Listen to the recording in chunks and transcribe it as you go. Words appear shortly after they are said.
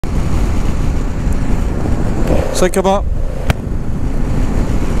Think about.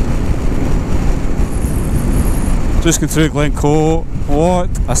 Just going through Glencoe. What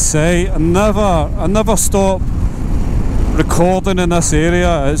a sight! I never stop recording in this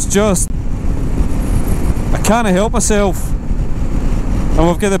area. It's just I can't help myself, and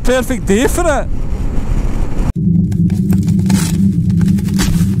we've got the perfect day for it.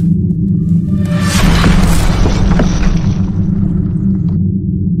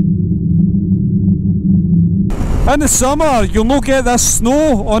 In the summer, you'll not get this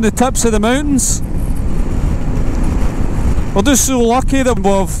snow on the tips of the mountains. We're just so lucky that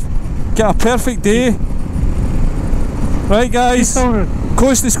we've got a perfect day. Right, guys,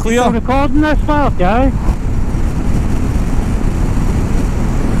 coast is clear. Still recording this far, guys?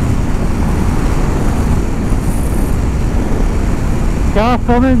 Car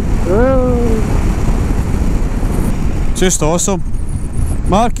coming. Oh. Just awesome.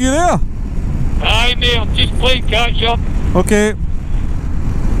 Mark, you there? Aye mate, I'm just playing catch up. Okay.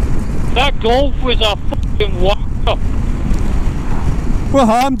 That Golf was a fucking whacker. Well,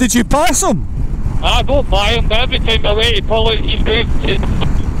 Ham, did you pass him? I go by him, but every time I wait to pull out, he's great.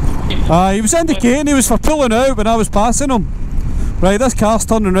 He was indicating he was for pulling out when I was passing him. Right, this car's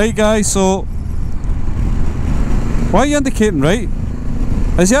turning right, guys, so... Why are you indicating right?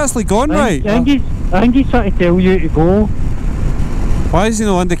 Is he actually gone right? I think he's trying to tell you to go. Why is he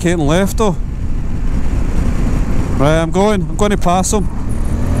not indicating left though? Right, I'm going to pass him.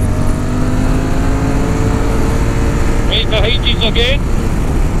 Right behind you again.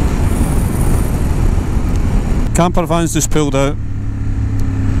 Camper van's just pulled out.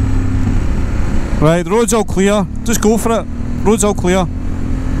 Right, the road's all clear. Just go for it. Road's all clear.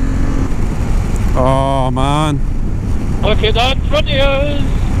 Oh man. Look at that in front of us.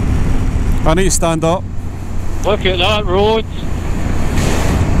 I need to stand up. Look at that road.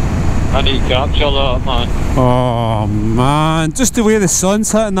 I need to capture that, man. Oh man, just the way the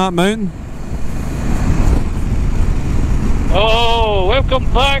sun's hitting that mountain. Oh,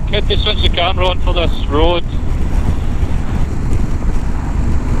 welcome back. Had to switch the camera on for this road.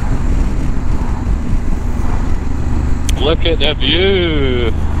 Look at the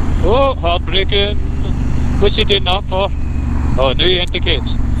view. Oh, heartbreaking. What's he doing that for? Oh, now he indicates.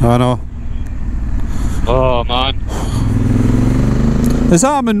 I know. Oh man. Is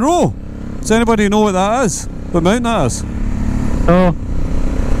that a Monroe? Does anybody know what that is? What mountain that is? Oh.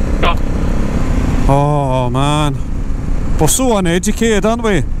 Oh man. We're so uneducated, aren't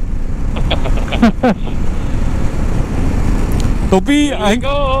we?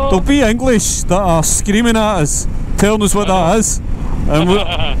 There'll be English that are screaming at us, telling us what that is, and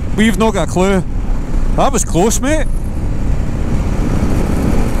we've not got a clue. That was close, mate.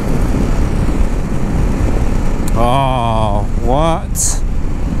 Oh, what?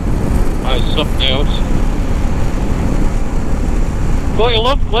 That's something else. Gotta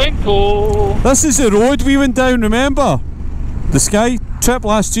love Glencoe. This is the road we went down, remember? The Sky trip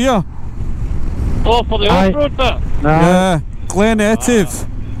last year. Oh, for the off-road bit? Yeah, Glencoe. That's it.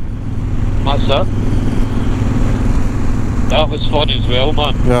 That was fun as well,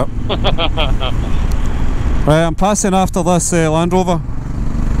 man. Yeah. Right, I'm passing after this Land Rover.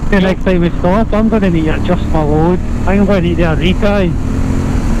 The next time we stop, I'm going to need to adjust my load. I think I'm going to need a retry.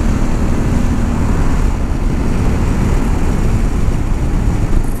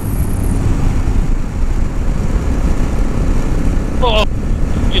 Oh,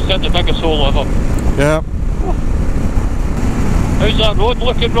 just hit the biggest hole ever. Yeah. How's that road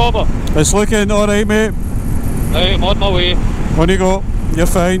looking, Robert? It's looking alright, mate. Right, I'm on my way. On you go. You're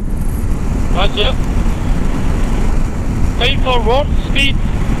fine. That's it. Time for warp speed.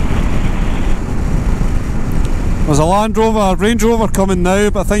 There's a Land Rover, a Range Rover coming now,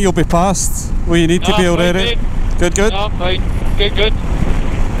 but I think you'll be past where you need to be already. Fine, good, good. Nah, fine. Good.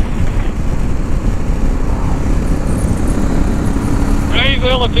 Right,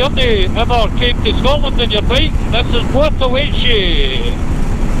 well, if you ever came to Scotland on your bike, this is what awaits you.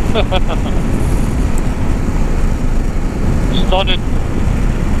 Stunning.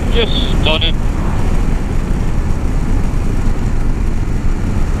 Just stunning.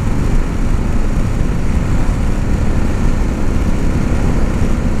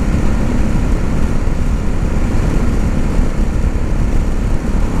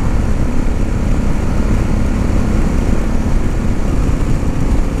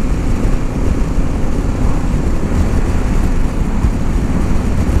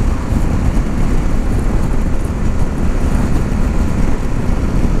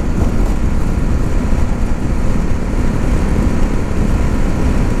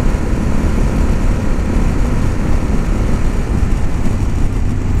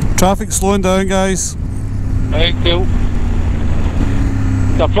 Traffic slowing down, guys. Right, cool.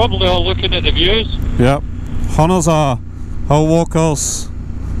 They're probably all looking at the views. Yep. Hunters are hill walkers.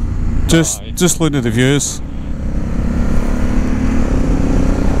 Just looking at the views.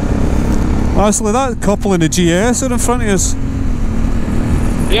 Actually, that couple in the GS are in front of us.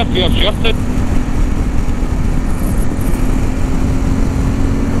 Yep, you're shifted.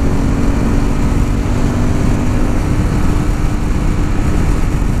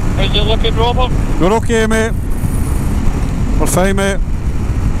 How's it looking, Robert? We're okay, mate. We're fine, mate.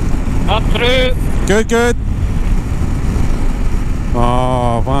 I'm through. Good, good.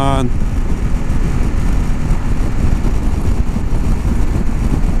 Oh, man.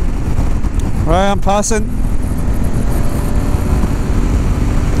 Right, I'm passing.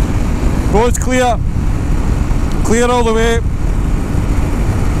 Road's clear. Clear all the way.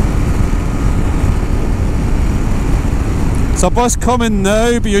 There's a bus coming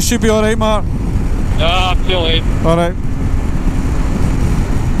now, but you should be alright, Mark. No, I'm too late. Alright.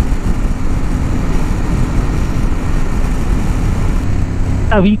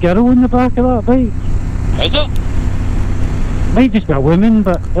 A wee girl in the back of that bike. Is it? Might just be a woman,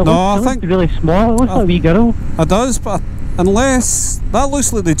 but it No, looks I think- really small. It looks like a wee girl. It does, but unless that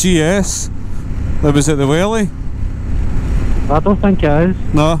looks like the GS that was at the wheelie. I don't think it is.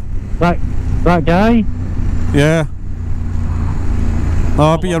 No. That guy. Yeah.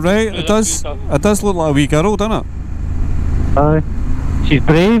 No, but you're right. It does. It does look like a wee girl, doesn't it? She's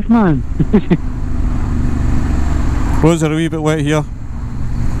brave, man. Roads are a wee bit wet here.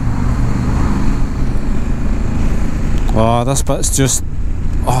 Oh, this bit's just.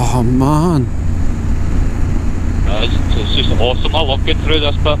 Oh man. It's just awesome. I love getting through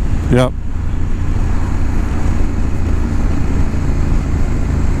this bit. Yep.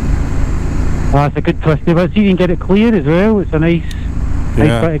 Oh, it's a good twisty bit. See, you can get it clear as well. It's a nice bit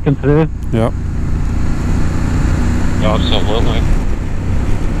to come through. Yep. Yeah, absolutely.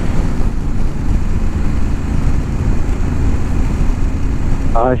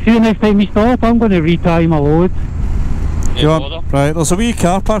 See, the next time we stop, I'm going to retie my load. Right, there's a wee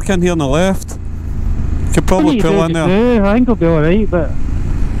car park in here on the left. You could probably pull in there. I think it'll be alright, but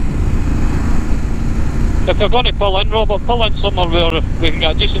If you're going to pull in, Robert, pull in somewhere where we can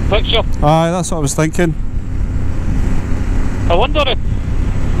get a decent picture. Aye, that's what I was thinking. I wonder if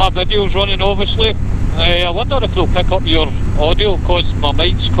my video's running, obviously. I wonder if they'll pick up your audio, because my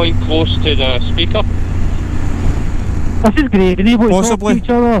mic's quite close to the speaker. this is great. Being able to talk to Possibly. each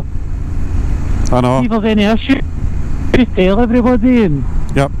other. I know. See if there's any issue, just tell everybody, and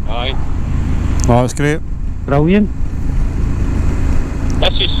Yep. Aye. Oh, it's great. brilliant.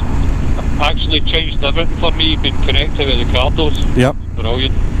 This has actually changed everything for me, being connected with the Cardos. Yep.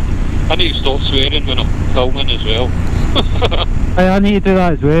 Brilliant. I need to stop swearing when I'm filming as well. I need to do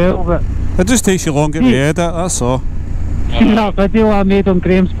that as well, but It just takes you longer to edit, that's all. see that video I made on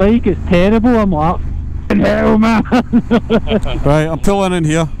Graham's bike, it's terrible. I'm like, "F***ing hell, man." Right, I'm pulling in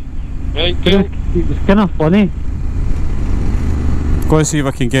here. Right, cool. It was kind of funny. Go and see if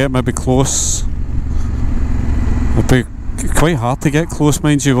I can get maybe close. It'd be quite hard to get close,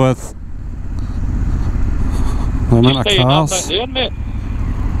 mind you, with the amount of Staying up cars. out there, mate.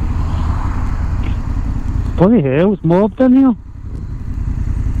 Bloody hell, it's mobbed in here.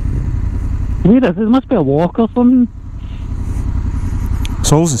 Where is it? There must be a walk or something.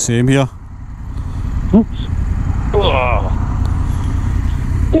 It's always the same here. Oops. Wow.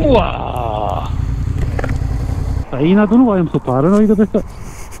 Wow. Fine, I don't know why I'm so paranoid about it.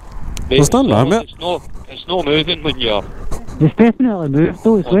 There's nothing wrong with it. It's not moving when you're... It's definitely moved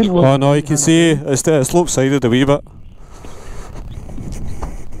though, it's went Oh no, you can see it's lopsided a wee bit.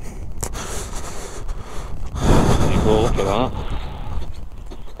 There you go, look at that.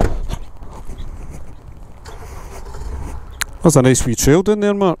 There's a nice wee trail down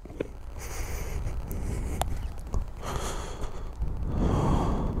there, Mark.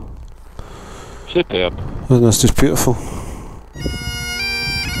 Superb. Isn't this just beautiful? How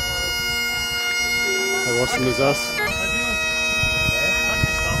awesome is this?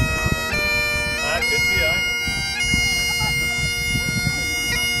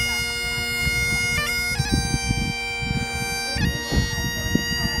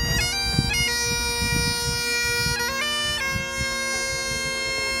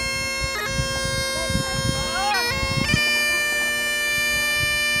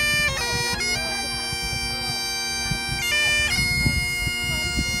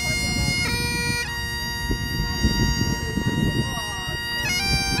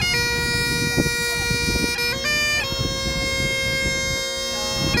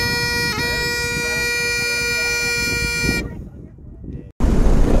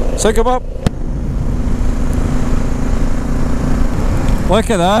 Sync 'em up. Look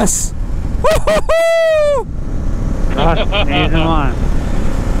at this. Woo-hoo-hoo! That's amazing, man.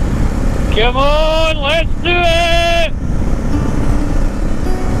 Come on, let's do it!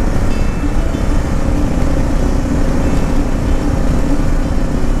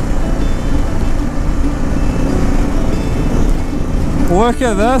 Look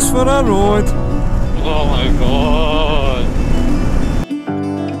at this for a road. Oh my god.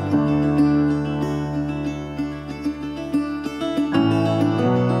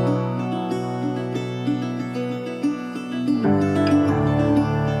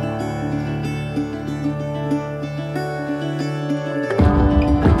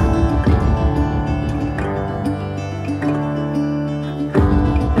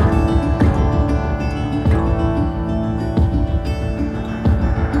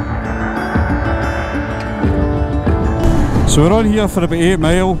 So we're on here for about 8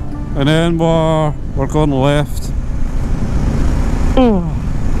 mile, and then we're going left. Oh,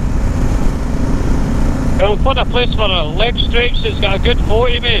 Well, we've got a place for a leg stretch that's got a good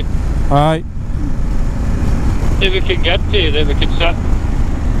 40, mate. Aye. That we can get to, that we can sit,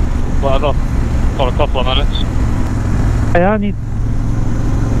 whatever, for a couple of minutes. hey, I need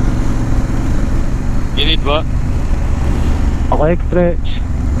You need what? a leg stretch.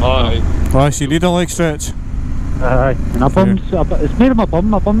 Alright. Aye, so you need a leg stretch. Aye, and my bum's, it's made of my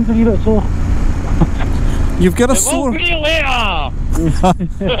bum's a wee bit sore. You've got a It sore. won't be later!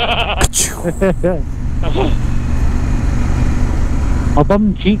 My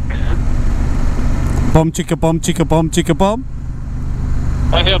bum cheeks. Bum chicka bum chicka bum chicka bum.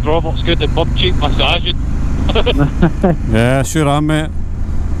 I heard Robert's good at bum cheek massaging. Yeah, sure am, mate.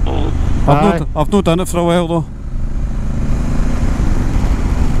 Aye. I've not done it for a while though.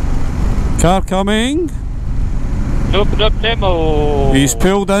 Car coming. Open up demo. He's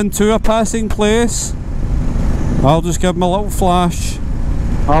pulled into a passing place. I'll just give him a little flash.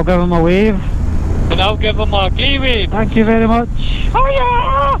 I'll give him a wave. And I'll give him a gay wave. Thank you very much.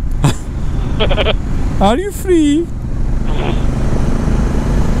 Hiya! Are you free?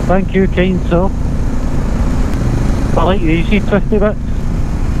 Thank you, kind sir. I like the easy twisty bits.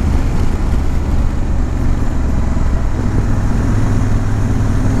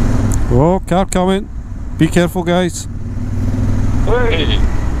 Oh, car coming. Be careful, guys. Hey,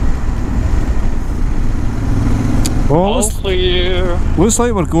 Oh, all clear. looks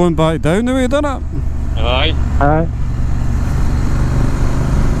like we're going back down the way, doesn't it? Aye. Aye.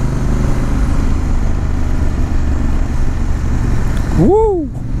 Woo!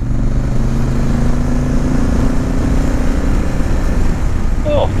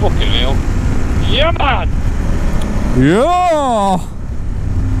 Oh, fucking hell. Yeah, man! Yeah!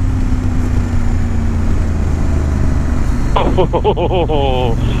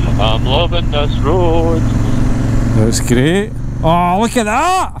 Oh, I'm loving this road. That's great. Oh, look at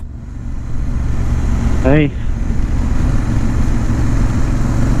that! Nice.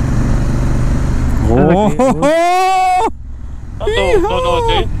 Oh! That's all done all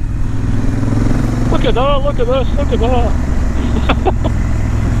day. Look at that, look at this, look at that.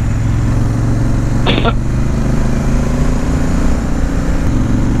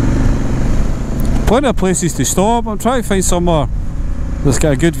 Plenty of places to stop. I'm trying to find somewhere that's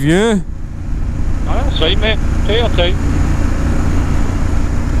got a good view. That's right, mate. Take your time.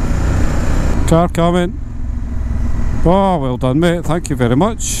 Car coming. Oh, well done, mate. Thank you very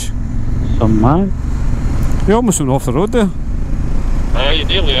much. Some man. You almost went off the road there. Aye, it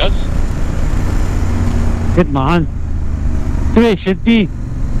nearly is. Good man. Who it should be.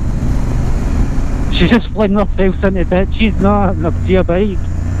 She's just flinging herself into ditches, not having a dear bike.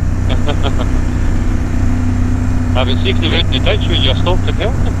 I've been seeking you out in the ditch when you stopped to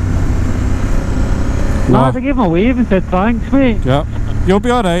help them. Nah, I gave him a wave and said thanks, mate. Yeah. You'll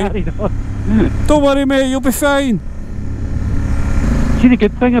be alright. Carried on. Don't worry, mate. You'll be fine. See, the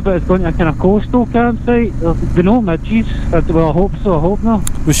good thing about it's going to a kind of coastal campsite, there'll no midges. Well, I hope so, I hope not.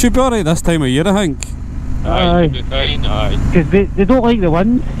 We should be alright this time of year, I think. Aye, you'll be fine, aye. Because they don't like the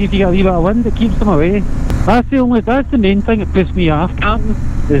wind. See, if you get a wee bit of wind, it keeps them away. That's the main thing that pisses me off camping.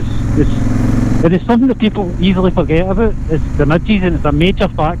 It is something that people easily forget about. It's the midges, and it's a major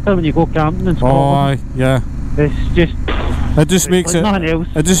factor when you go camping in Oh, Scotland. aye, yeah. It's just... It just makes like it. nothing else.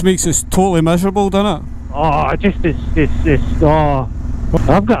 It just makes it totally miserable, doesn't it? Oh, oh.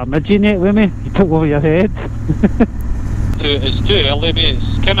 I've got a midgie net with me. You took over your head. It's too early, mate.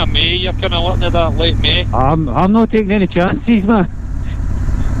 It's kind of May. You're kind of looking at that late May. I'm not taking any chances, man.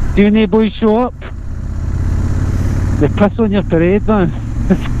 See when they boys show up, they piss on your parade, man.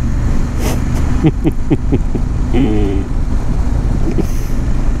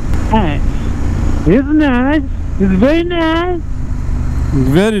 It's nice. It's very nice.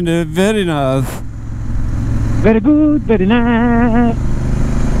 Very nice, very nice. Very good, very nice.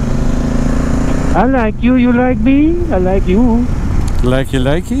 I like you, you like me, I like you. Likey,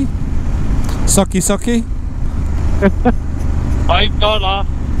 likey. Sucky, sucky. $5.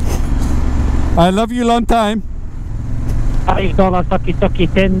 I love you long time. $5 sucky sucky,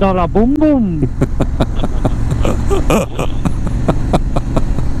 $10 boom boom.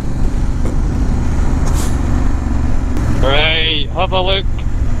 Right, have a look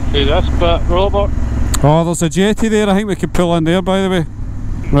through this bit, Robert. Oh, there's a jetty there. I think we could pull in there, by the way.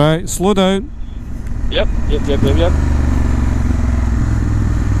 Right, slow down. Yep.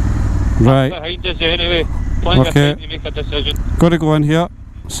 Right. Behind us anyway. Plenty of time to make a decision. Got to go in here.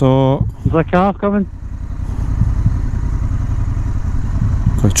 So, There's a car coming.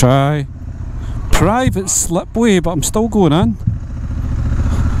 go try. Private slipway, but I'm still going in.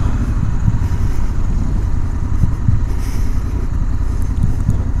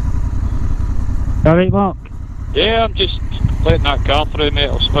 Alright, Mark. Yeah, I'm just letting that car through, mate.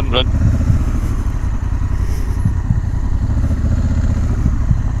 I'll spin round.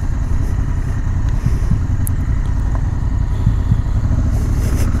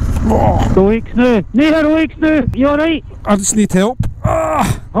 Heroics now. No heroics now. You alright? I just need help.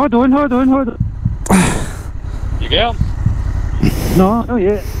 Ah. Hold on. You get him? No, not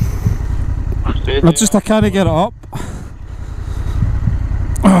yet. I can't get it up.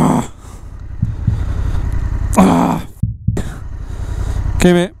 Ah. Ah.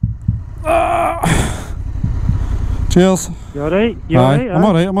 Okay, mate. Ah. Cheers. You alright? Aye,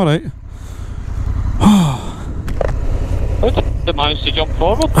 I'm alright. How did you manage to jump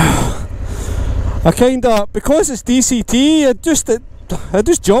forward? I kinda, because it's DCT, I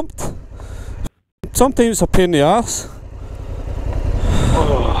just jumped. Sometimes it's a pain in the arse.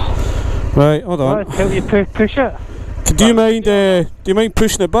 Right, hold on. Tell you push it. Do you mind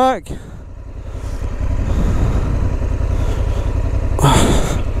pushing it back?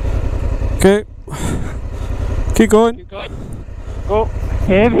 Okay. Keep going. Go.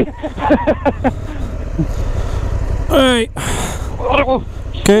 Heavy. Right.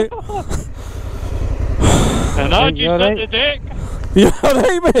 Okay. And I just hit the deck. You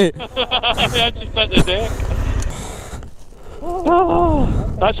alright, mate? I just hit the deck.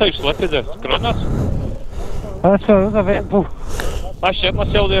 That's how slippy the ground is. That's what I was available. I shit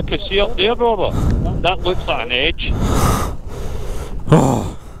myself there, could see up there, Robert. That looks like an edge.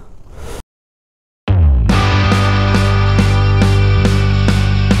 Oh.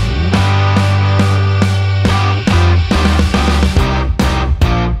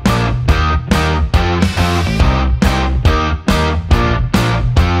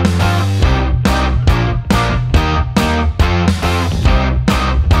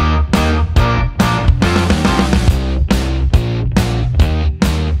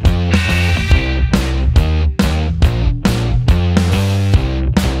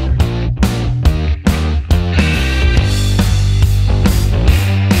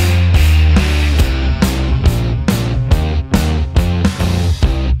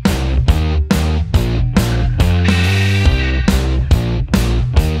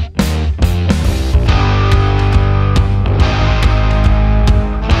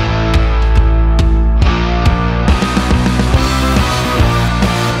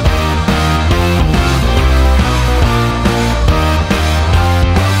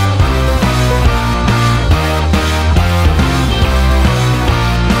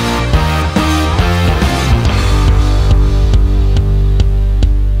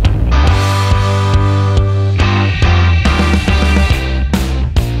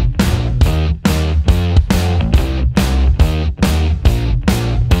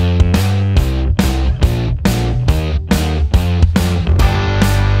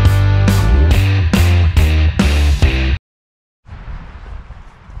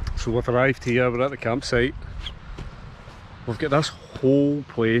 So we've arrived here, we're at the campsite. We've got this whole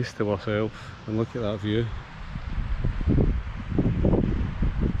place to ourselves, and look at that view.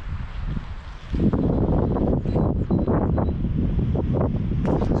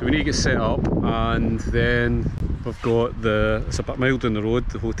 So we need to get set up, and then we've got it's a bit mild down the road,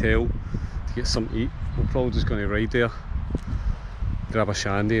 the hotel, to get something to eat. We're probably just going to ride there, grab a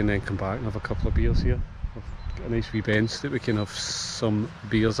shandy and then come back and have a couple of beers here. We've got a nice wee bench that we can have some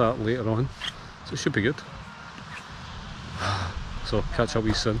beers at later on, so it should be good. So catch up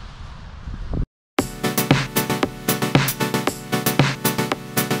with you soon.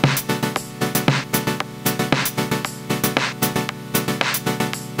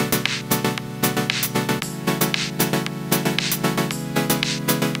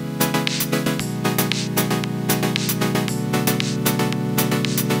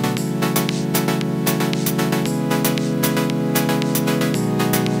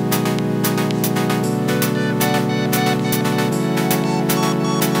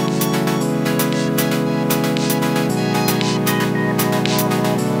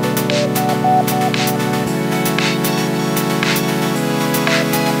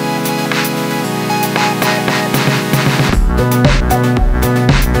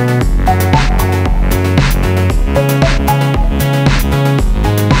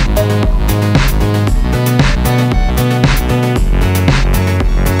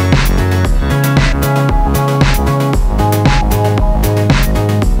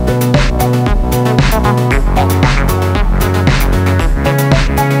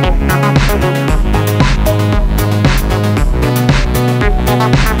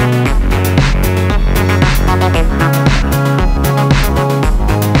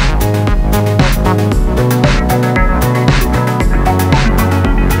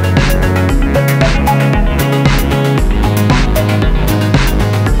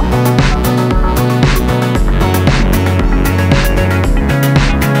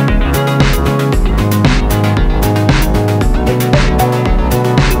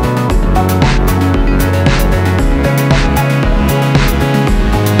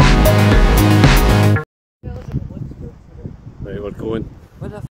 What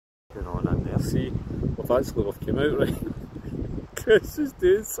the f going on in there? See, we've came out, right? Chris is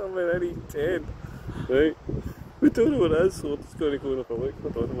doing something in his tent, right? We don't know what it is, so we're just going to go and have a look.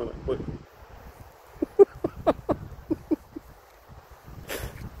 Hold on a minute, look.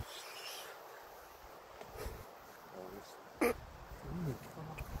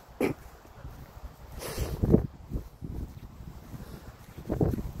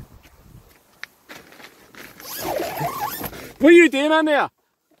 What are you doing in there?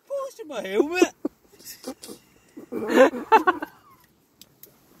 Polishing my helmet.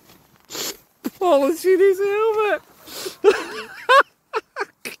 Polishing his helmet.